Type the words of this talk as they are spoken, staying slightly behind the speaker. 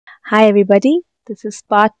Hi everybody, this is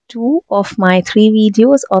part 2 of my 3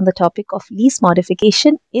 videos on the topic of lease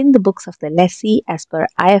modification in the books of the lessee as per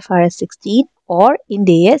IFRS 16 or IND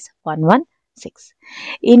AS 116.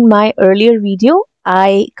 In my earlier video,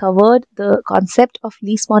 I covered the concept of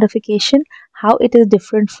lease modification, how it is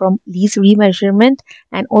different from lease remeasurement,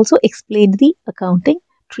 and also explained the accounting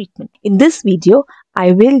treatment. In this video,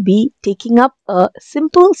 I will be taking up a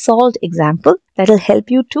simple solved example that will help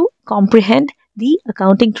you to comprehend the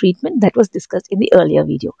accounting treatment that was discussed in the earlier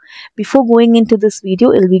video. Before going into this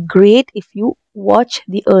video, it will be great if you watch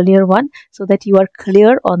the earlier one so that you are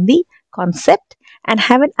clear on the concept and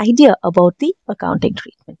have an idea about the accounting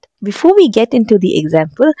treatment. Before we get into the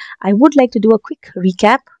example, I would like to do a quick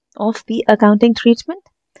recap of the accounting treatment.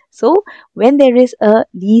 So, when there is a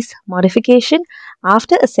lease modification,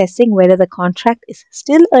 after assessing whether the contract is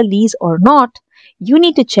still a lease or not, you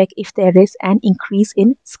need to check if there is an increase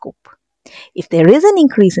in scope. If there is an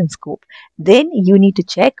increase in scope, then you need to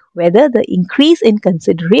check whether the increase in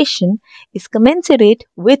consideration is commensurate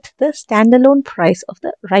with the standalone price of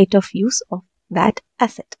the right of use of that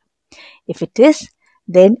asset. If it is,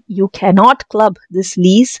 then you cannot club this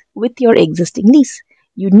lease with your existing lease.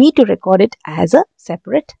 You need to record it as a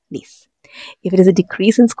separate lease. If it is a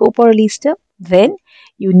decrease in scope or a lease term, then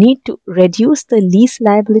you need to reduce the lease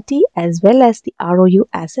liability as well as the ROU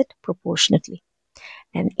asset proportionately.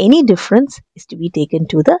 And any difference is to be taken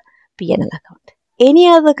to the P&L account. Any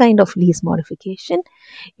other kind of lease modification,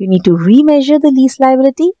 you need to remeasure the lease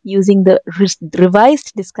liability using the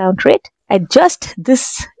revised discount rate. Adjust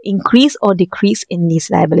this increase or decrease in lease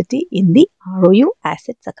liability in the ROU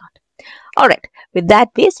assets account. Alright, with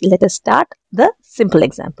that base, let us start the simple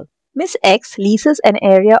example. Ms. X leases an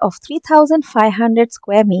area of 3,500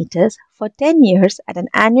 square meters for 10 years at an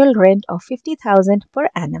annual rent of 50,000 per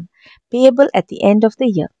annum, payable at the end of the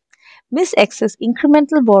year. Ms. X's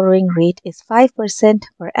incremental borrowing rate is 5%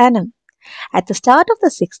 per annum. At the start of the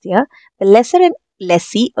 6th year, the lessor and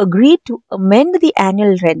lessee agreed to amend the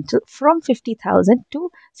annual rental from $50,000 to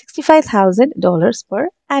 $65,000 per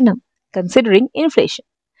annum, considering inflation.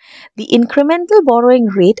 The incremental borrowing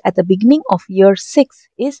rate at the beginning of year 6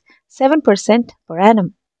 is 7% per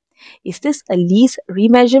annum. Is this a lease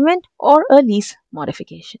remeasurement or a lease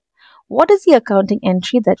modification? What is the accounting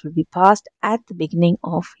entry that will be passed at the beginning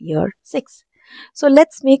of year 6? So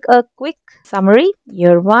let's make a quick summary.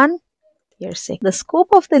 Year 1, year 6. The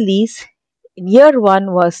scope of the lease in year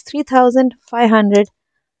 1 was 3,500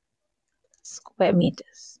 square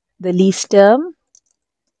meters. The lease term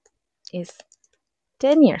is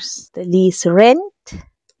 10 years. The lease rent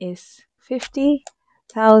is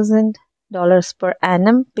 $50,000 per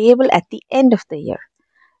annum, payable at the end of the year.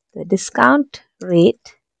 The discount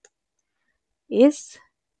rate is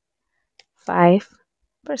 5%.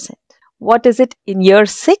 What is it in year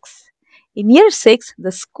 6? In year 6,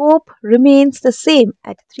 the scope remains the same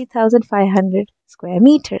at 3,500 square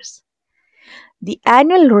meters. The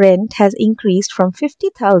annual rent has increased from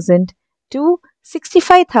 50,000 to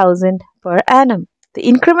 65,000 per annum. The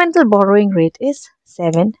incremental borrowing rate is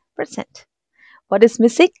 7%. What is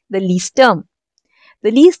missing? The lease term.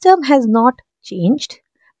 The lease term has not changed,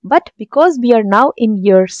 but because we are now in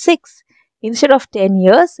year 6, instead of 10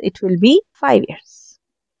 years, it will be 5 years.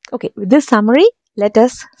 Okay, with this summary, let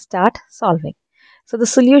us start solving. So the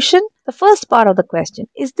solution, the first part of the question,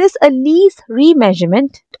 is this a lease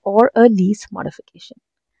remeasurement or a lease modification?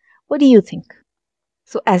 What do you think?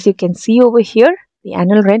 So as you can see over here, the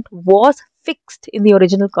annual rent was fixed in the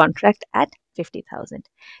original contract at 50,000.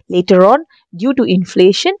 Later on, due to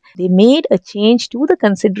inflation, they made a change to the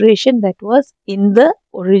consideration that was in the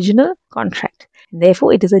original contract.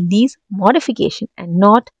 Therefore, it is a lease modification and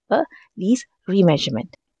not a lease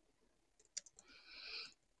remeasurement.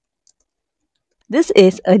 This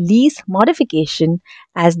is a lease modification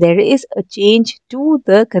as there is a change to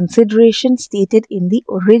the consideration stated in the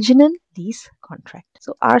original lease contract.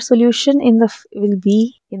 So our solution will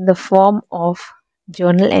be in the form of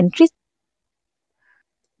journal entries.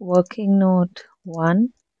 Working note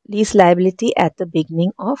 1, lease liability at the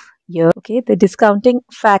beginning of year. Okay, the discounting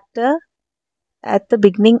factor at the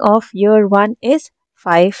beginning of year 1 is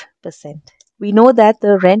 5%. We know that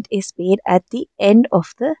the rent is paid at the end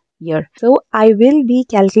of the year. So I will be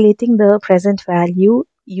calculating the present value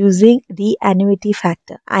using the annuity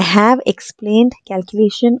factor. I have explained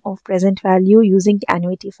calculation of present value using the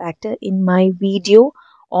annuity factor in my video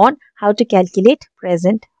on how to calculate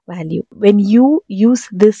present value. When you use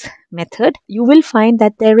this method, you will find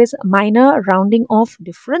that there is a minor rounding off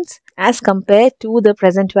difference as compared to the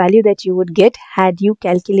present value that you would get had you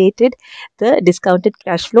calculated the discounted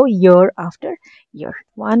cash flow year after year.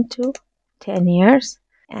 1 to 10 years.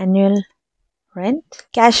 annual rent.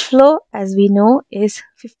 Cash flow, as we know, is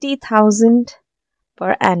 50,000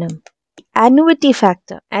 per annum. The annuity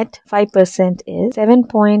factor at 5% is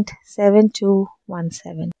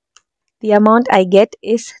 7.7217. The amount I get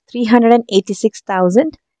is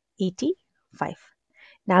 386,085.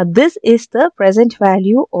 Now this is the present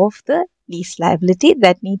value of the lease liability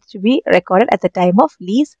that needs to be recorded at the time of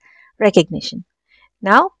lease recognition.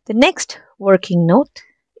 Now the next working note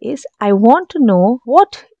is I want to know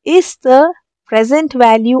what is the present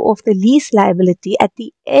value of the lease liability at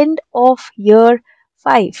the end of year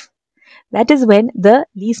 5. That is when the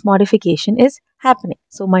lease modification is happening.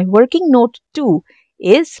 So my working note 2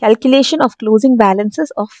 is calculation of closing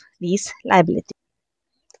balances of lease liability.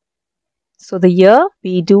 So the year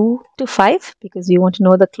we do to 5 because we want to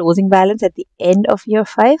know the closing balance at the end of year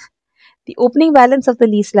 5. The opening balance of the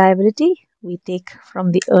lease liability we take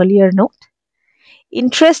from the earlier note.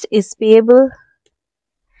 Interest is payable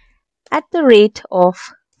at the rate of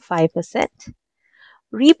 5%.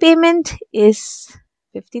 Repayment is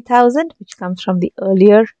 50,000, which comes from the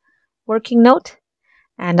earlier working note.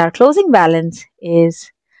 And our closing balance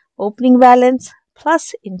is opening balance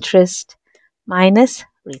plus interest minus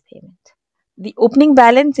repayment. The opening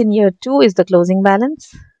balance in year 2 is the closing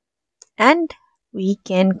balance. And we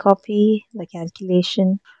can copy the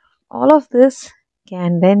calculation. All of this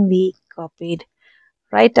can then be copied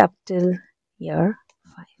right up till year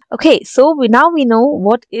 5. Okay, so now we know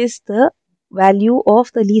what is the value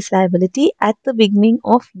of the lease liability at the beginning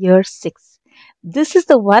of year 6. This is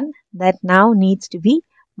the one that now needs to be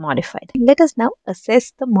modified. Let us now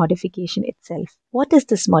assess the modification itself. What is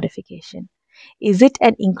this modification? Is it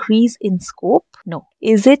an increase in scope? No.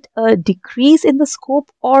 Is it a decrease in the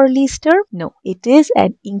scope or lease term? No. It is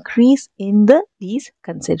an increase in the lease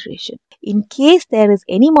consideration. In case there is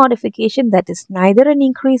any modification that is neither an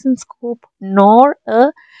increase in scope nor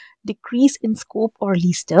a decrease in scope or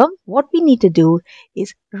lease term, what we need to do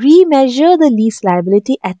is remeasure the lease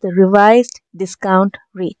liability at the revised discount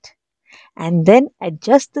rate and then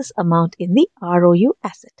adjust this amount in the ROU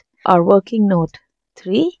asset. Our working note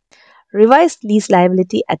 3, revised lease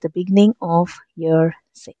liability at the beginning of year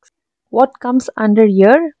 6. What comes under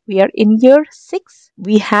year? We are in year 6.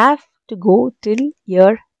 We have to go till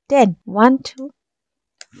year 10. 1, 2,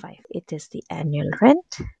 5. It is the annual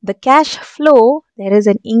rent. The cash flow, there is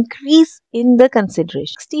an increase in the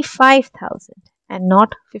consideration. 65,000 and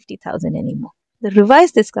not 50,000 anymore. The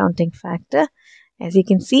revised discounting factor, as you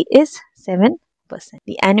can see, is 7%.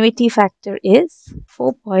 The annuity factor is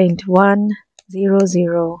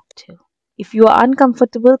 4.1002. If you are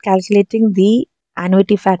uncomfortable calculating the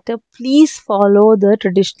annuity factor, please follow the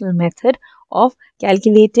traditional method of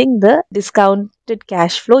calculating the discounted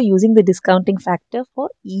cash flow using the discounting factor for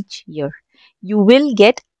each year. You will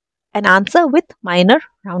get an answer with minor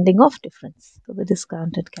rounding off difference. So the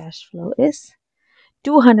discounted cash flow is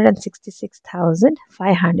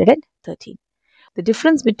 266,513. The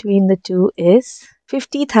difference between the two is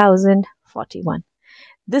 50,041.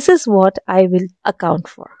 This is what I will account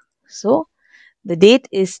for. So the date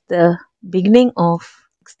is the beginning of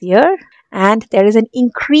next year and there is an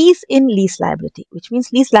increase in lease liability, which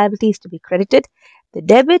means lease liability is to be credited. The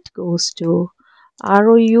debit goes to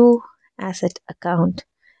ROU asset account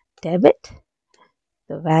debit.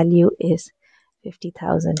 The value is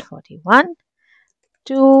 50,041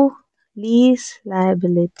 to lease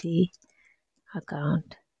liability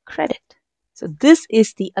account credit. So this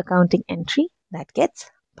is the accounting entry that gets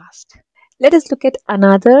passed. Let us look at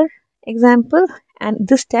another example, and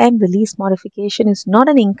this time the lease modification is not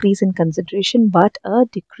an increase in consideration but a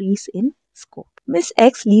decrease in scope. Ms.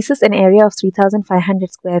 X leases an area of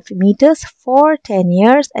 3,500 square meters for 10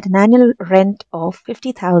 years at an annual rent of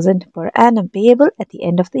 50,000 per annum payable at the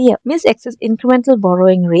end of the year. Ms. X's incremental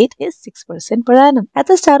borrowing rate is 6% per annum. At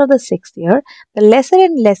the start of the 6th year, the lessor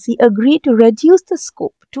and lessee agree to reduce the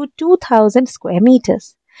scope to 2,000 square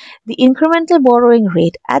meters. The incremental borrowing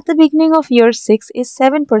rate at the beginning of year 6 is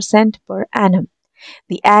 7% per annum.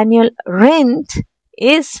 The annual rent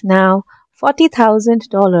is now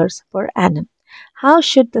 $40,000 per annum. How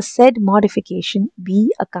should the said modification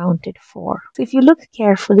be accounted for? So if you look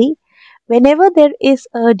carefully, whenever there is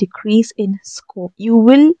a decrease in scope, you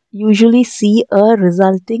will usually see a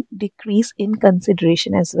resulting decrease in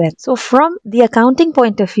consideration as well. So from the accounting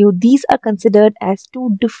point of view, these are considered as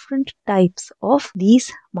two different types of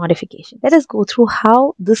lease modification. Let us go through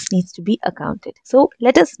how this needs to be accounted. So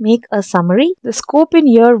let us make a summary. The scope in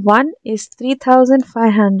year 1 is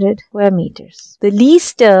 3,500 square meters. The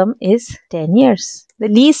lease term is 10 years. The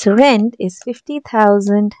lease rent is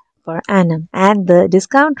 50,000 per annum and the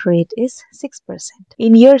discount rate is 6%.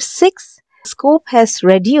 In year 6, Scope has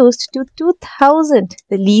reduced to 2000.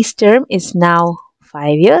 The lease term is now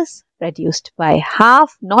 5 years, reduced by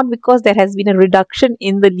half, not because there has been a reduction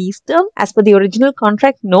in the lease term as per the original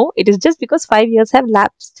contract. No, it is just because 5 years have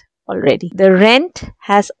lapsed already. The rent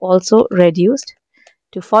has also reduced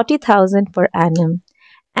to 40,000 per annum,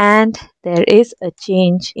 and there is a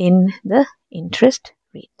change in the interest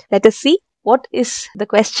rate. Let us see what is the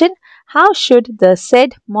question. How should the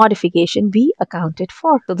said modification be accounted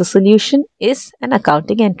for? So the solution is an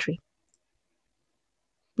accounting entry.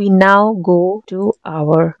 We now go to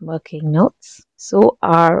our working notes. So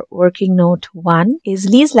our working note 1 is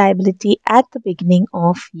lease liability at the beginning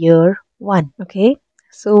of year 1. Okay,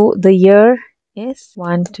 so the year is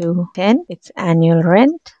 1 to 10. It's annual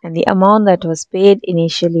rent, and the amount that was paid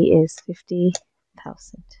initially is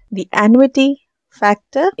 50,000. The annuity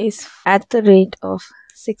factor is at the rate of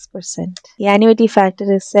 6%. The annuity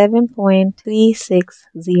factor is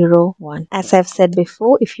 7.3601. As I've said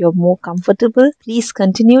before, if you're more comfortable, please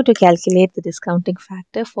continue to calculate the discounting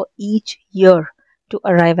factor for each year to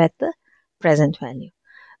arrive at the present value.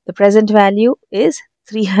 The present value is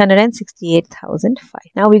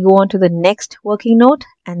 368,005. Now we go on to the next working note,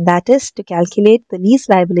 and that is to calculate the lease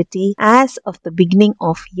liability as of the beginning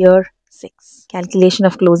of year 6. Calculation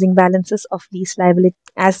of closing balances of lease liability.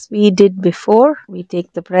 As we did before, we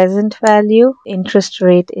take the present value. Interest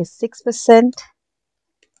rate is 6%.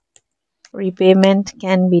 Repayment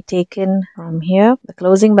can be taken from here. The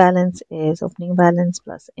closing balance is opening balance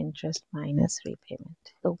plus interest minus repayment.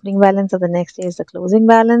 The opening balance of the next year is the closing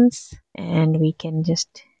balance, and we can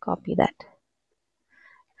just copy that.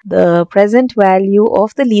 The present value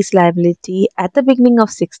of the lease liability at the beginning of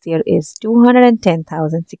 6th year is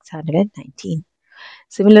 210,619.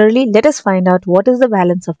 Similarly, let us find out what is the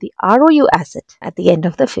balance of the ROU asset at the end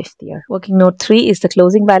of the 5th year. Working note 3 is the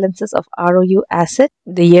closing balances of ROU asset.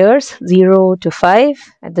 The years 0 to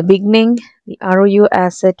 5. At the beginning, the ROU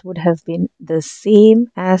asset would have been the same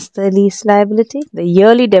as the lease liability. The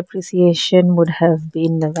yearly depreciation would have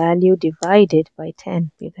been the value divided by 10.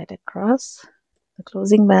 Put that across. The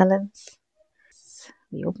closing balance,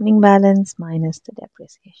 the opening balance minus the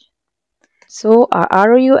depreciation. So our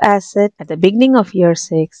ROU asset at the beginning of year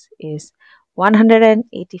 6 is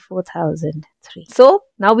 184,003. So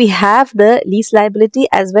now we have the lease liability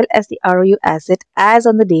as well as the ROU asset as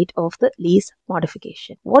on the date of the lease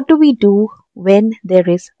modification. What do we do when there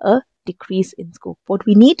is a decrease in scope? What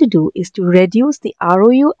we need to do is to reduce the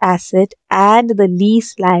ROU asset and the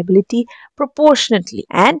lease liability proportionately,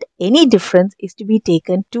 and any difference is to be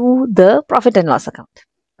taken to the profit and loss account.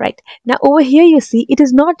 Right. Now over here you see it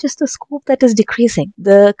is not just the scope that is decreasing.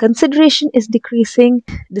 The consideration is decreasing,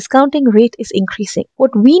 discounting rate is increasing.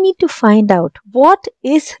 What we need to find out, what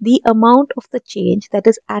is the amount of the change that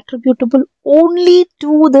is attributable only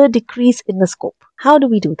to the decrease in the scope. How do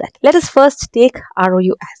we do that? Let us first take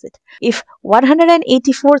ROU asset. If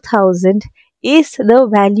 184,000 is the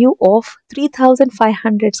value of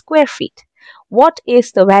 3,500 square feet, what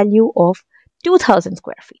is the value of 2,000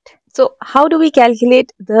 square feet? So how do we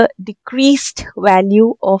calculate the decreased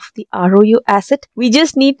value of the ROU asset? We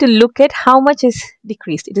just need to look at how much is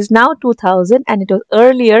decreased. It is now 2,000 and it was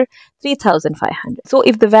earlier 3,500. So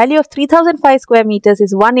if the value of 3,005 square meters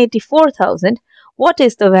is 184,000, what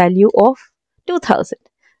is the value of 2,000?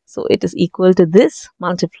 So it is equal to this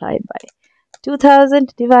multiplied by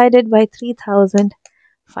 2,000 divided by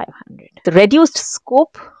 3,500. The reduced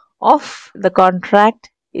scope of the contract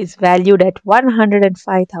is valued at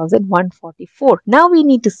 105,144. Now we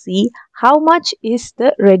need to see how much is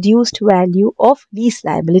the reduced value of lease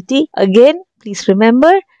liability. Again, please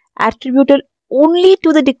remember, attributed only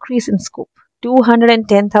to the decrease in scope.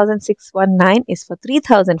 210,619 is for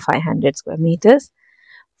 3,500 square meters.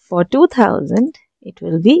 For 2,000, it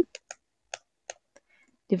will be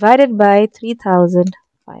divided by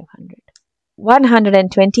 3,500.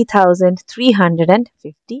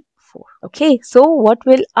 120,350. Okay, so what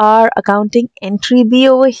will our accounting entry be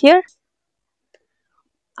over here?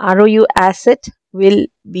 ROU asset will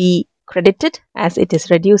be credited as it is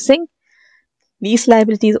reducing. Lease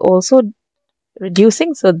liability is also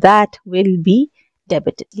reducing, so that will be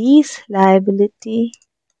debited. Lease liability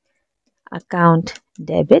account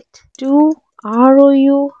debit to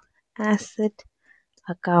ROU asset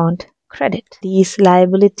account credit. Lease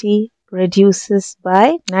liability reduces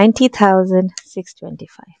by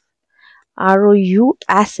 90,625. ROU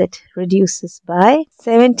asset reduces by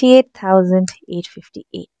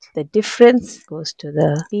 78,858. The difference goes to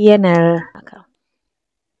the P&L account.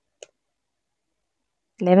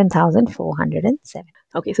 11,407.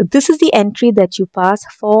 Okay, so this is the entry that you pass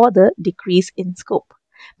for the decrease in scope.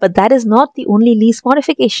 But that is not the only lease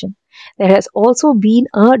modification. There has also been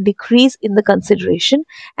a decrease in the consideration,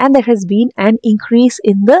 and there has been an increase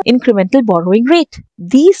in the incremental borrowing rate.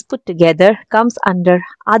 These put together comes under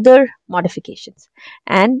other modifications.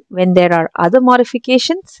 And when there are other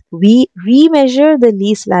modifications, we remeasure the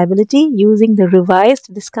lease liability using the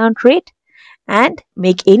revised discount rate and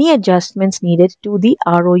make any adjustments needed to the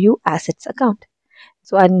ROU assets account.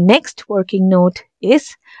 So our next working note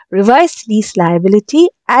is revised lease liability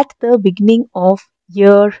at the beginning of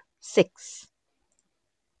year 6.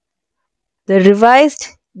 The revised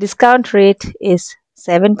discount rate is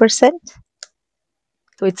 7%.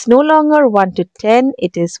 So it's no longer 1 to 10,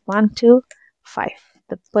 it is 1 to 5.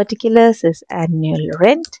 The particulars is annual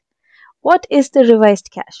rent. What is the revised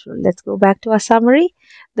cash flow? Let's go back to our summary.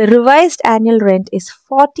 The revised annual rent is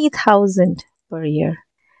 40,000 per year.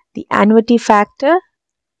 The annuity factor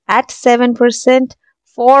at 7%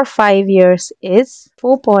 for 5 years is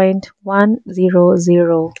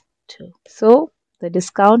 4.1002. So the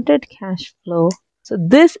discounted cash flow. So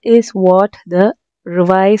this is what the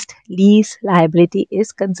revised lease liability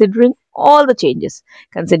is, considering all the changes,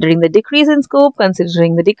 considering the decrease in scope,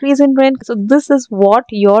 considering the decrease in rent. So this is what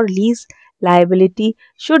your lease liability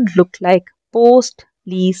should look like post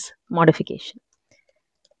lease modification.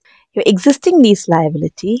 Your existing lease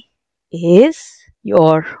liability is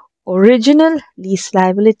your original lease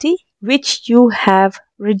liability, which you have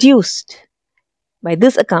reduced by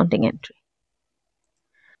this accounting entry.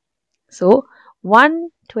 So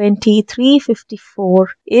 123.54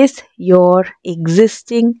 is your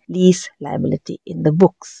existing lease liability in the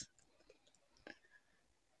books.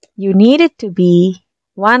 You need it to be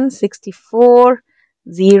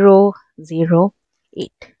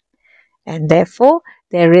 164,008, and therefore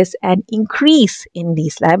there is an increase in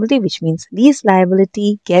lease liability, which means lease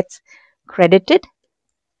liability gets credited.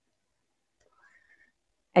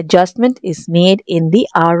 Adjustment is made in the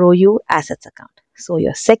ROU assets account. So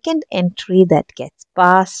your second entry that gets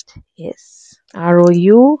passed is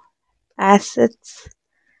ROU assets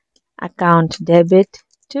account debit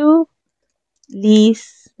to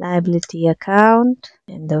lease liability account,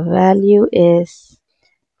 and the value is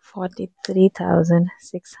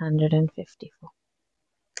 43,654.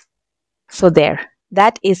 So there,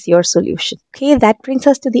 that is your solution. Okay, that brings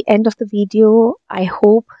us to the end of the video. I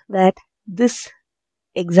hope that this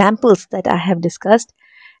examples that I have discussed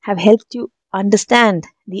have helped you understand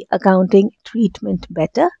the accounting treatment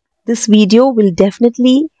better. This video will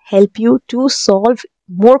definitely help you to solve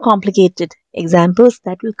more complicated examples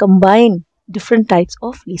that will combine different types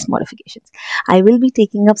of lease modifications. I will be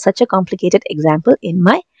taking up such a complicated example in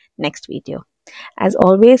my next video. As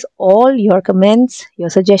always, all your comments, your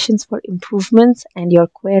suggestions for improvements, and your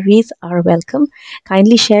queries are welcome.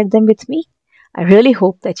 Kindly share them with me. I really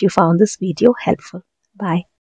hope that you found this video helpful. Bye.